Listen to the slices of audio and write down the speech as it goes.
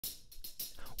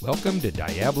Welcome to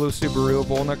Diablo Subaru of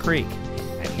Walnut Creek,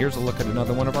 and here's a look at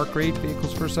another one of our great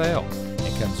vehicles for sale.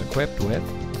 It comes equipped with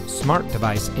smart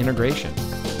device integration,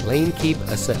 lane keep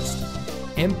assist,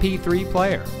 MP3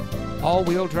 player,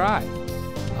 all-wheel drive,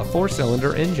 a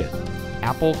 4-cylinder engine,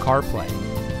 Apple CarPlay,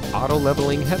 auto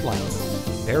leveling headlights,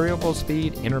 variable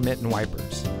speed intermittent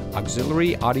wipers,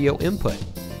 auxiliary audio input,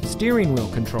 steering wheel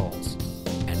controls,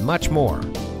 and much more.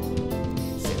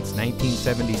 Since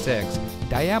 1976,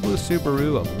 Diablo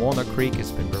Subaru of Walnut Creek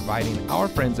has been providing our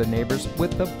friends and neighbors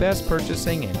with the best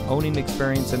purchasing and owning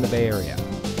experience in the Bay Area.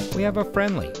 We have a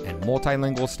friendly and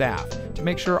multilingual staff to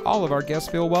make sure all of our guests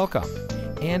feel welcome.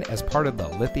 And as part of the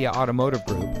Lithia Automotive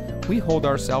Group, we hold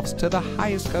ourselves to the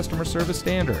highest customer service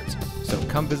standards. So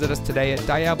come visit us today at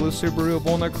Diablo Subaru of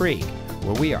Walnut Creek,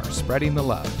 where we are spreading the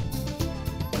love.